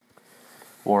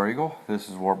War Eagle, this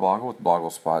is War Blogle with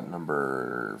BlogleSpot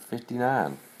number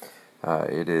 59.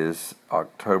 It is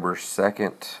October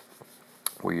 2nd.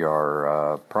 We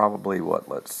are probably,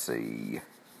 let's see,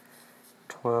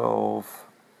 12,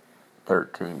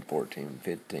 13, 14,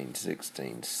 15,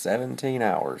 16, 17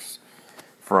 hours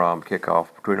from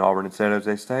kickoff between Auburn and San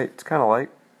Jose State. It's kind of late.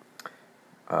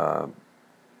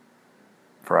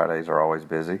 Fridays are always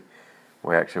busy.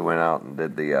 We actually went out and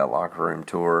did the locker room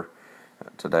tour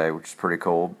today, which is pretty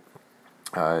cool.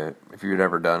 If you'd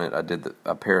ever done it,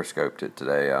 I periscoped it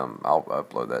today. I'll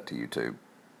upload that to YouTube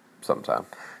sometime.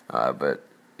 But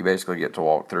you basically get to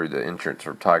walk through the entrance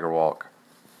or Tiger Walk,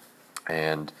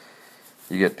 and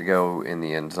you get to go in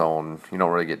the end zone. You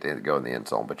don't really get to go in the end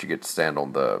zone, but you get to stand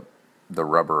on the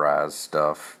rubberized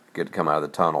stuff. Get to come out of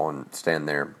the tunnel and stand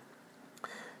there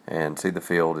and see the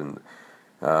field.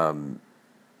 And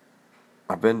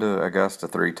I've been to Augusta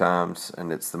 3 times,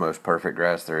 and it's the most perfect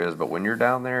grass there is. But when you're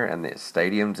down there and the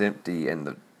stadium's empty and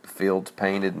the field's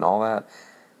painted and all that,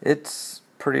 it's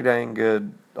pretty dang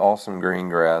good, awesome green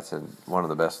grass, and one of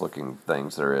the best looking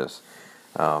things there is.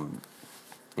 And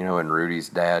Rudy's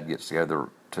dad gets to go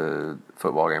to the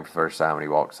football game for the first time, and he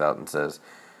walks out and says,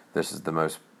 "This is the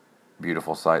most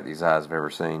beautiful sight these eyes have ever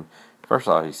seen." First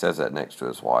of all, he says that next to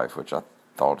his wife, which I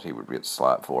thought he would get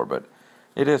slapped for, but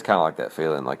it is kind of like that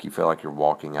feeling, like you feel like you're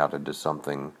walking out into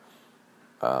something,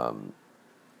 I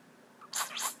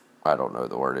don't know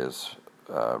the word is,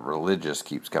 religious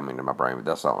keeps coming to my brain, but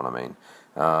that's not what I mean.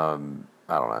 I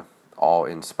don't know,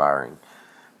 awe-inspiring.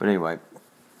 But anyway,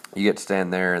 you get to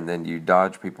stand there, and then you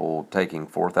dodge people taking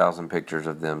 4,000 pictures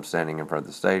of them standing in front of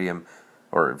the stadium,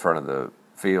 or in front of the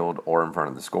field, or in front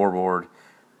of the scoreboard,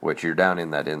 which you're down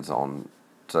in that end zone.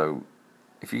 So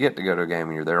if you get to go to a game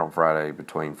and you're there on Friday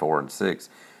between 4 and 6,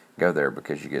 go there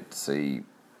because you get to see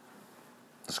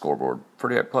the scoreboard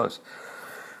pretty up close.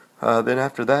 Then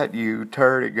after that, you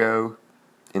turn and go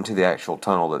into the actual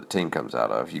tunnel that the team comes out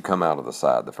of. You come out of the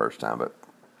side the first time, but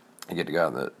you get to go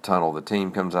in the tunnel the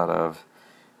team comes out of,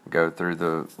 go through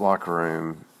the locker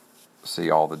room, see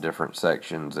all the different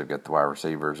sections. They've got the wide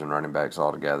receivers and running backs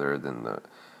all together, then the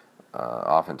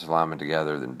offensive linemen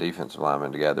together, then defensive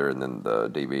linemen together, and then the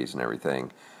DBs and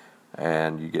everything.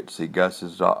 And you get to see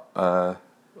Gus's locker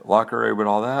room and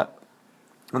all that,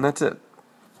 and that's it.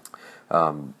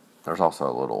 There's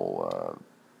also a little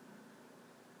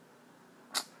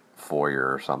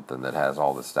foyer or something that has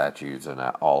all the statues and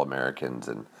All-Americans,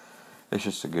 and it's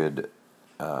just a good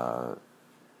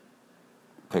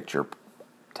picture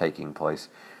taking place.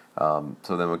 So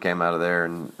then we came out of there,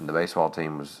 and the baseball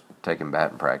team was taking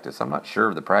batting practice. I'm not sure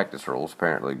of the practice rules.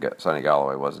 Apparently, Sonny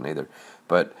Galloway wasn't either.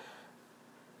 But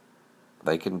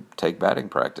they can take batting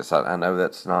practice. I know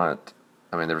that's not...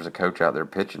 I mean, there was a coach out there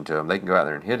pitching to them. They can go out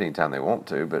there and hit anytime they want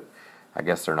to, but I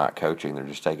guess they're not coaching. They're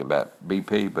just taking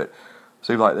BP. But it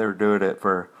seemed like they were doing it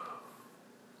for...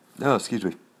 No, excuse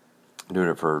me. Doing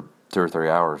it for 2 or 3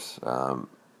 hours.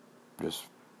 Just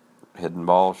hitting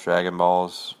balls, shagging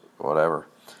balls, whatever.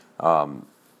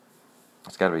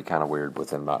 It's got to be kind of weird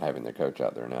with them not having their coach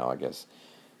out there now. I guess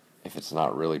if it's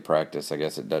not really practice, I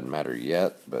guess it doesn't matter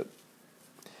yet, but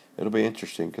it'll be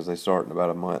interesting because they start in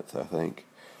about a month, I think.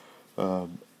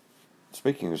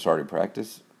 Speaking of starting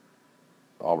practice,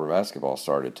 Auburn basketball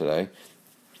started today,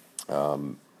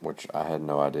 which I had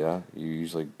no idea. You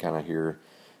usually kind of hear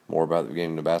more about the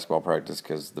beginning of basketball practice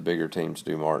because the bigger teams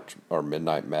do March or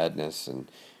Midnight Madness. And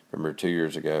remember 2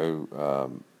 years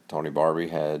ago, Tony Barbie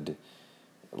had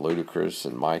Ludacris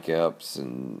and Mike Epps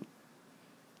and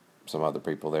some other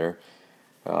people there.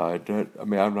 I'm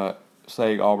not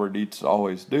saying Auburn needs to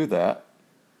always do that,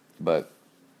 but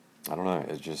I don't know.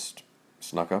 It just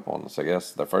snuck up on us. I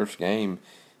guess the first game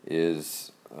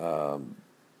is in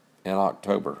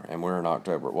October, and we're in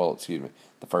October. Well, excuse me.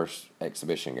 The first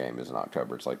exhibition game is in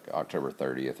October. It's like October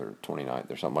 30th or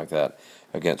 29th or something like that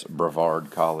against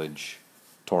Brevard College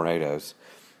Tornadoes.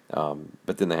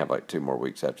 But then they have like 2 more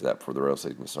weeks after that before the real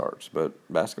season starts. But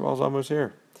basketball's almost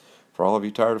here. For all of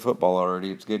you tired of football already,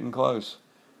 it's getting close.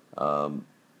 The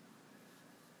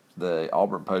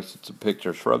Auburn posted some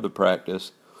pictures from the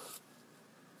practice,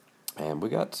 and we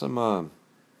got some.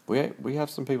 We have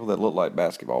some people that look like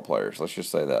basketball players. Let's just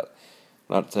say that.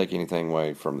 Not to take anything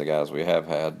away from the guys we have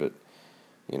had, but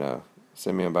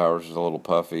Simeon Bowers is a little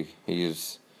puffy. He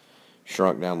is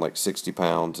shrunk down like 60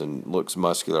 pounds and looks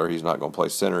muscular. He's not going to play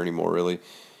center anymore, really.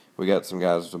 We got some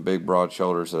guys with some big, broad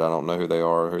shoulders that I don't know who they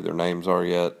are, who their names are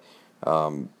yet.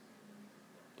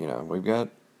 We've got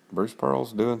Bruce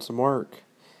Pearl's doing some work,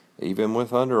 even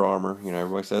with Under Armour.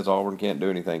 Everybody says Auburn can't do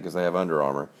anything because they have Under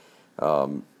Armour.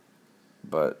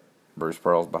 But Bruce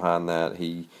Pearl's behind that.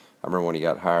 He I remember when he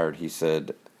got hired, he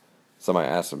said, somebody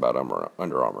asked him about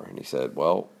Under Armour, and he said,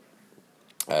 well,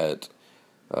 at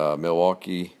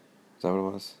Milwaukee, is that what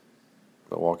it was?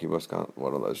 Milwaukee, Wisconsin,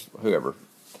 one of those, whoever,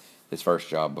 his first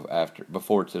job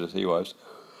before Tennessee was.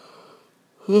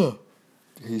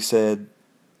 He said,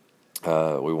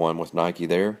 we won with Nike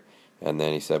there. And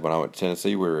then he said, when I went to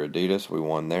Tennessee, we were Adidas, we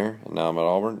won there. And now I'm at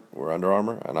Auburn, we're Under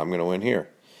Armour, and I'm going to win here.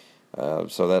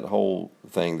 So that whole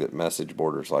thing that message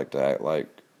boarders like to act like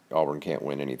Auburn can't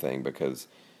win anything because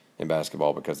in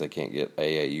basketball because they can't get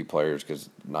AAU players because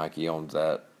Nike owns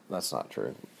that, that's not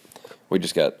true. We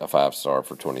just got a 5-star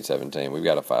for 2017. We've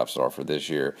got a 5-star for this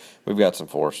year. We've got some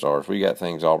 4-stars. We got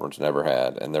things Auburn's never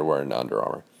had, and they're wearing Under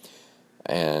Armour.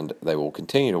 And they will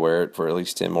continue to wear it for at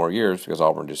least 10 more years because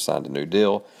Auburn just signed a new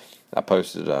deal. I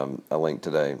posted a link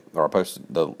today, or I posted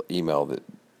the email that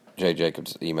Jay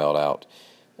Jacobs emailed out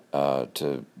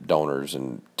to donors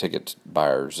and ticket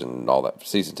buyers and all that,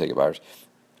 season ticket buyers.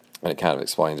 And it kind of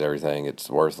explains everything. It's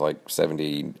worth like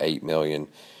 $78 million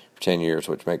for 10 years,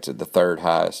 which makes it the third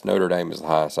highest. Notre Dame is the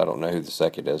highest. I don't know who the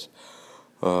second is.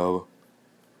 But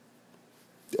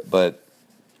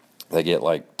they get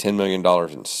like $10 million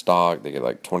in stock. They get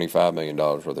like $25 million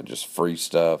worth of just free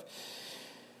stuff.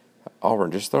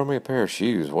 Auburn, just throw me a pair of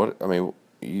shoes. A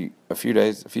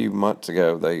few months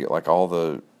ago, they, like all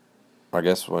the, I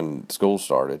guess when school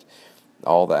started,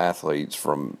 all the athletes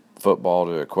from football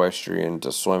to equestrian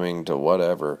to swimming to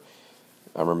whatever,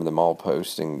 I remember them all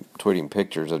tweeting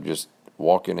pictures of just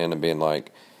walking in and being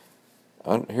like,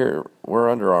 here, we're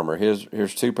Under Armour.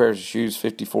 Here's 2 pairs of shoes,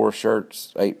 54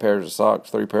 shirts, 8 pairs of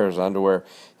socks, 3 pairs of underwear.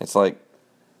 It's like,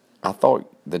 I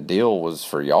thought the deal was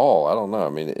for y'all. I don't know. I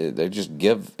mean, they just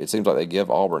give, it seems like they give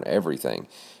Auburn everything.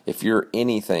 If you're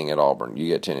anything at Auburn, you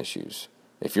get tennis shoes.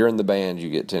 If you're in the band,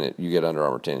 you get Under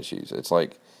Armour tennis shoes. It's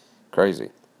like crazy.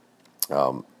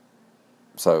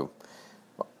 So,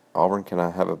 Auburn, can I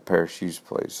have a pair of shoes,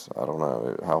 please? I don't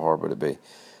know. How hard would it be?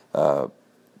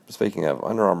 Speaking of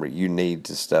Under Armour, you need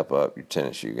to step up your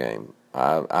tennis shoe game.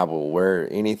 I will wear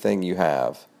anything you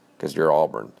have because you're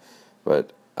Auburn,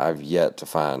 but I've yet to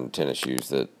find tennis shoes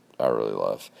that I really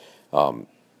love.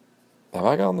 Have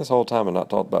I gone this whole time and not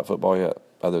talked about football yet,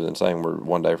 other than saying we're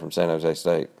one day from San Jose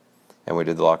State and we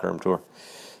did the locker room tour?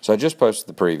 So I just posted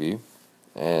the preview,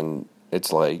 and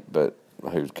it's late, but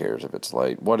who cares if it's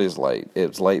late? What is late?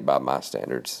 It's late by my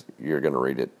standards. You're going to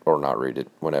read it or not read it,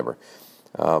 whenever.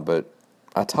 But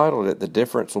I titled it, "The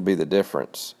Difference Will Be the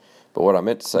Difference." But what I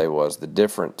meant to say was, the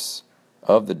difference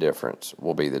of the difference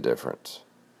will be the difference.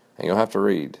 And you'll have to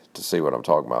read to see what I'm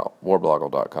talking about.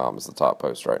 Blogle.com is the top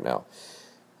post right now.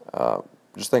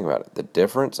 Just think about it. The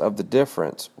difference of the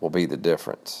difference will be the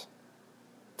difference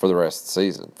for the rest of the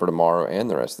season, for tomorrow and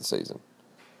the rest of the season.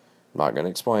 I'm not going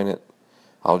to explain it.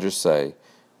 I'll just say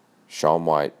Sean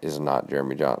White is not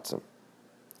Jeremy Johnson.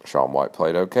 Sean White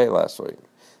played okay last week.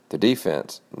 The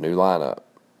defense, new lineup.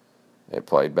 It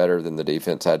played better than the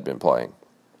defense had been playing.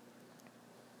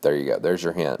 There you go. There's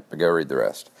your hint. But go read the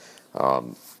rest.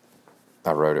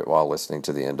 I wrote it while listening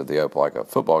to the end of the Opelika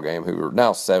football game, who are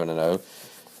now 7-0.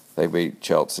 They beat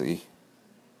Chelsea.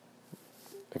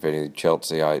 If any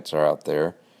Chelseaites are out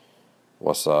there,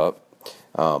 what's up?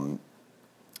 But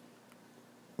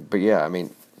yeah, I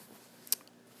mean,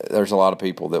 there's a lot of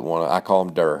people that want to, I call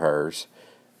them Durhers,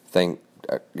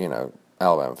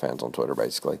 Alabama fans on Twitter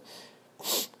basically,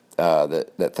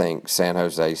 that think San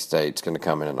Jose State's going to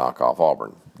come in and knock off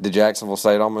Auburn. Did Jacksonville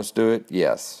State almost do it?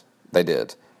 Yes, they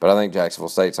did. But I think Jacksonville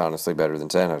State's honestly better than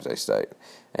San Jose State.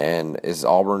 And is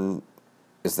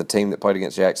the team that played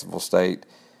against Jacksonville State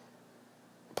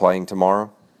playing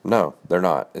tomorrow? No, they're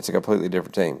not. It's a completely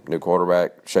different team. New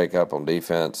quarterback, shake-up on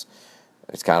defense.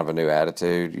 It's kind of a new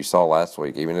attitude. You saw last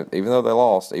week, even though they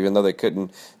lost, even though they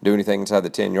couldn't do anything inside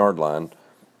the 10-yard line,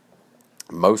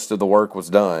 most of the work was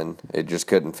done. It just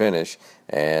couldn't finish.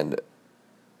 And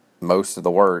most of the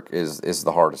work is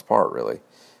the hardest part, really.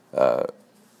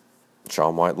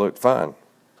 Sean White looked fine.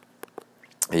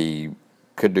 He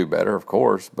could do better, of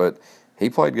course, but he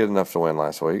played good enough to win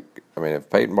last week. I mean, if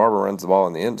Peyton Barber runs the ball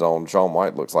in the end zone, Sean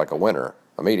White looks like a winner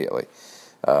immediately.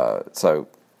 I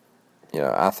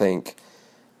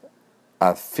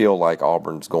feel like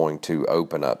Auburn's going to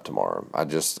open up tomorrow. I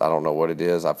don't know what it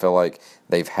is. I feel like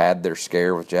they've had their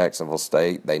scare with Jacksonville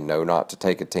State. They know not to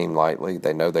take a team lightly.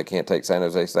 They know they can't take San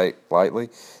Jose State lightly.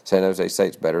 San Jose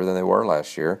State's better than they were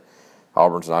last year.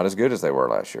 Auburn's not as good as they were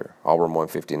last year. Auburn won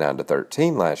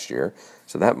 59-13 last year,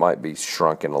 so that might be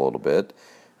shrunken a little bit.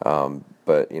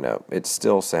 But, it's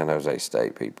still San Jose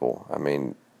State, people. I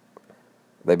mean,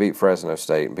 they beat Fresno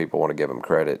State, and people want to give them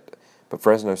credit. But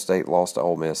Fresno State lost to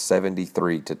Ole Miss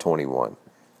 73-21.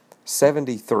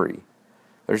 73.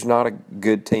 There's not a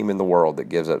good team in the world that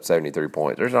gives up 73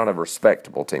 points. There's not a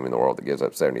respectable team in the world that gives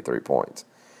up 73 points.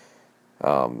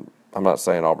 I'm not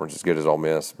saying Auburn's as good as Ole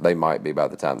Miss. They might be by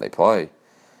the time they play.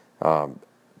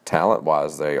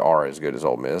 Talent-wise, they are as good as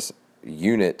Ole Miss.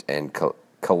 Unit and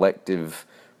collective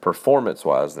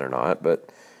performance-wise, they're not. But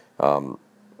I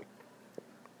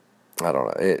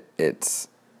don't know.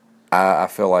 I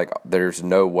feel like there's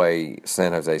no way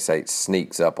San Jose State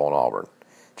sneaks up on Auburn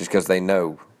just because they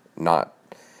know not.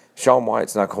 Sean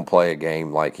White's not going to play a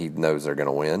game like he knows they're going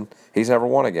to win. He's never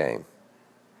won a game.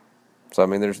 So, I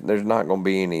mean, there's not going to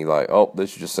be any like, oh,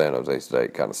 this is just San Jose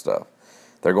State kind of stuff.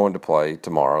 They're going to play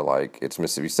tomorrow like it's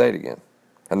Mississippi State again.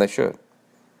 And they should.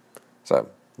 So,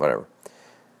 whatever.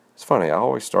 It's funny. I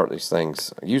usually start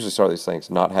these things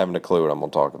not having a clue what I'm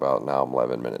going to talk about. Now I'm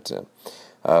 11 minutes in.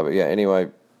 But yeah, anyway,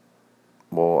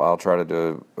 well, I'll try to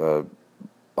do, I'm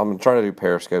going to try to do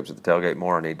Periscopes at the tailgate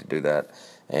more. I need to do that.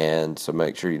 And so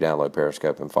make sure you download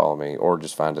Periscope and follow me, or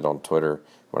just find it on Twitter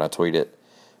when I tweet it.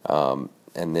 And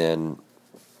then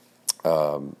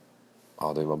I'll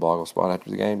do my BlogleSpot after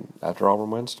the game, after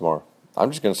Auburn wins tomorrow.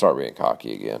 I'm just going to start being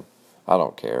cocky again. I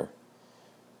don't care.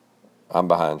 I'm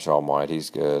behind Sean White. He's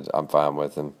good. I'm fine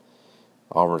with him.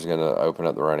 Auburn's going to open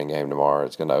up the running game tomorrow.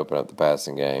 It's going to open up the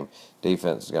passing game.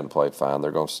 Defense is going to play fine.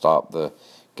 They're going to stop the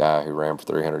guy who ran for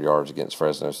 300 yards against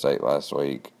Fresno State last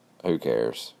week. Who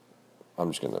cares? I'm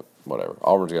just going to, whatever.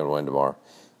 Auburn's going to win tomorrow,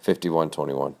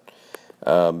 51-21.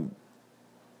 And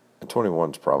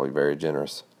 21's probably very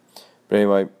generous. But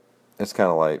anyway, it's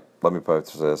kind of late. Let me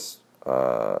post this.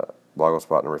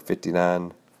 BlogleSpot number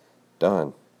 59.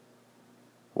 Done.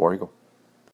 War Eagle.